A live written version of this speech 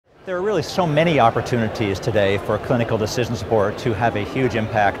There are really so many opportunities today for clinical decision support to have a huge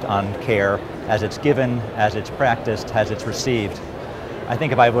impact on care as it's given, as it's practiced, as it's received. I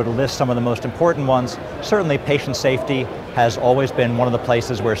think if I were to list some of the most important ones, certainly patient safety has always been one of the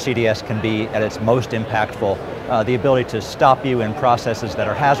places where CDS can be at its most impactful. The ability to stop you in processes that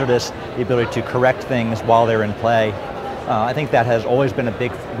are hazardous, the ability to correct things while they're in play. I think that has always been a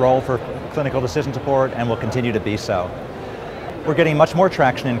big role for clinical decision support and will continue to be so. We're getting much more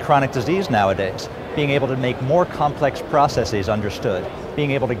traction in chronic disease nowadays, being able to make more complex processes understood,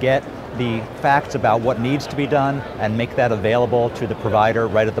 being able to get the facts about what needs to be done and make that available to the provider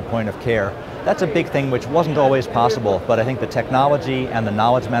right at the point of care. That's a big thing which wasn't always possible, but I think the technology and the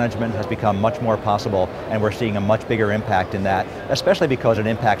knowledge management has become much more possible, and we're seeing a much bigger impact in that, especially because it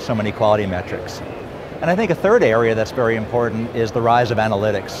impacts so many quality metrics. And I think a third area that's very important is the rise of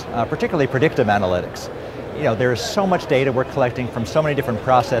analytics, particularly predictive analytics. There's so much data we're collecting from so many different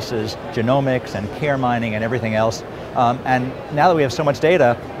processes, genomics and care mining and everything else. And now that we have so much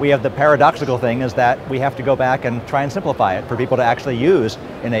data, we have the paradoxical thing is that we have to go back and try and simplify it for people to actually use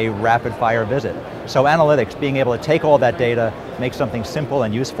in a rapid fire visit. So analytics, being able to take all that data, make something simple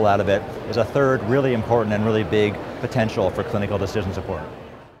and useful out of it, is a third really important and really big potential for clinical decision support.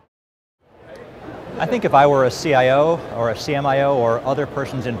 I think if I were a CIO or a CMIO or other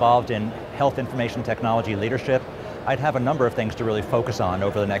persons involved in health information technology leadership, I'd have a number of things to really focus on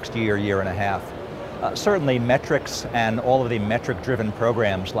over the next year, year and a half. Certainly metrics and all of the metric-driven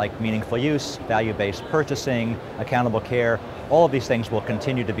programs like meaningful use, value-based purchasing, accountable care, all of these things will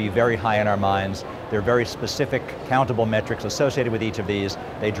continue to be very high in our minds. There are very specific, countable metrics associated with each of these.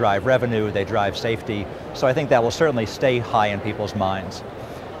 They drive revenue, they drive safety, so I think that will certainly stay high in people's minds.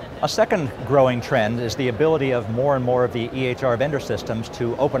 A second growing trend is the ability of more and more of the EHR vendor systems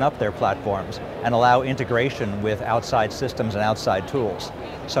to open up their platforms and allow integration with outside systems and outside tools.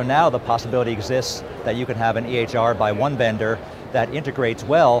 So now the possibility exists that you can have an EHR by one vendor that integrates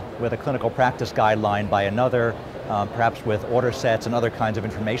well with a clinical practice guideline by another, perhaps with order sets and other kinds of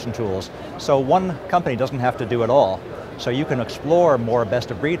information tools. So one company doesn't have to do it all. So you can explore more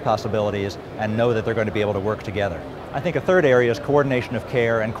best-of-breed possibilities and know that they're going to be able to work together. I think a third area is coordination of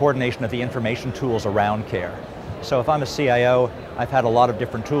care and coordination of the information tools around care. So if I'm a CIO, I've had a lot of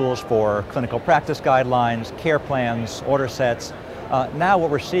different tools for clinical practice guidelines, care plans, order sets. Now what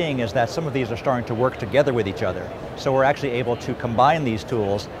we're seeing is that some of these are starting to work together with each other. So we're actually able to combine these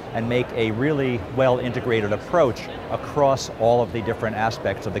tools and make a really well-integrated approach across all of the different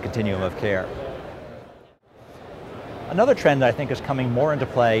aspects of the continuum of care. Another trend that I think is coming more into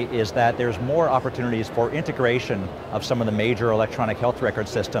play is that there's more opportunities for integration of some of the major electronic health record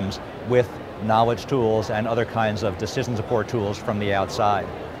systems with knowledge tools and other kinds of decision support tools from the outside.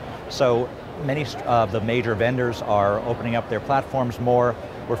 So many of the major vendors are opening up their platforms more.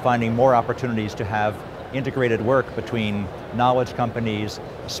 We're finding more opportunities to have integrated work between knowledge companies,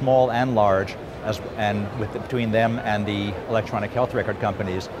 small and large, between them and the electronic health record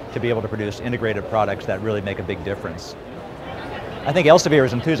companies to be able to produce integrated products that really make a big difference. I think Elsevier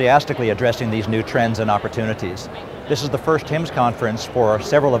is enthusiastically addressing these new trends and opportunities. This is the first HIMSS conference for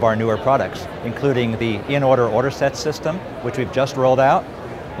several of our newer products, including the in-order order set system, which we've just rolled out,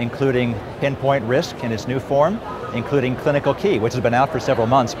 including Pinpoint Risk in its new form, including Clinical Key, which has been out for several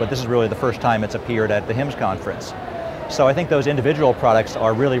months, but this is really the first time it's appeared at the HIMSS conference. So I think those individual products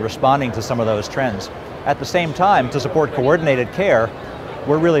are really responding to some of those trends. At the same time, to support coordinated care,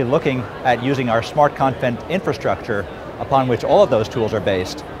 we're really looking at using our smart content infrastructure upon which all of those tools are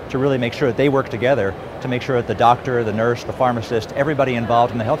based to really make sure that they work together to make sure that the doctor, the nurse, the pharmacist, everybody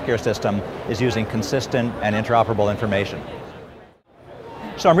involved in the healthcare system is using consistent and interoperable information.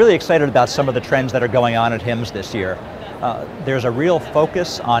 So I'm really excited about some of the trends that are going on at HIMSS this year. There's a real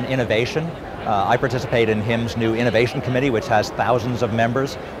focus on innovation. I participate in HIMSS' new Innovation Committee, which has thousands of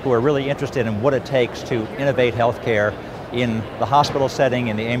members who are really interested in what it takes to innovate healthcare in the hospital setting,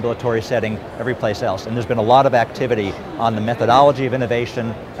 in the ambulatory setting, every place else. And there's been a lot of activity on the methodology of innovation,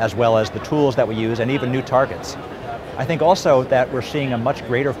 as well as the tools that we use, and even new targets. I think also that we're seeing a much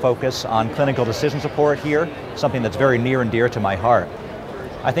greater focus on clinical decision support here, something that's very near and dear to my heart.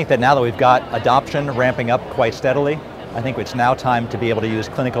 I think that now that we've got adoption ramping up quite steadily, I think it's now time to be able to use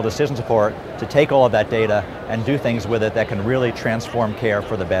clinical decision support to take all of that data and do things with it that can really transform care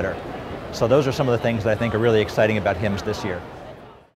for the better. So those are some of the things that I think are really exciting about HIMSS this year.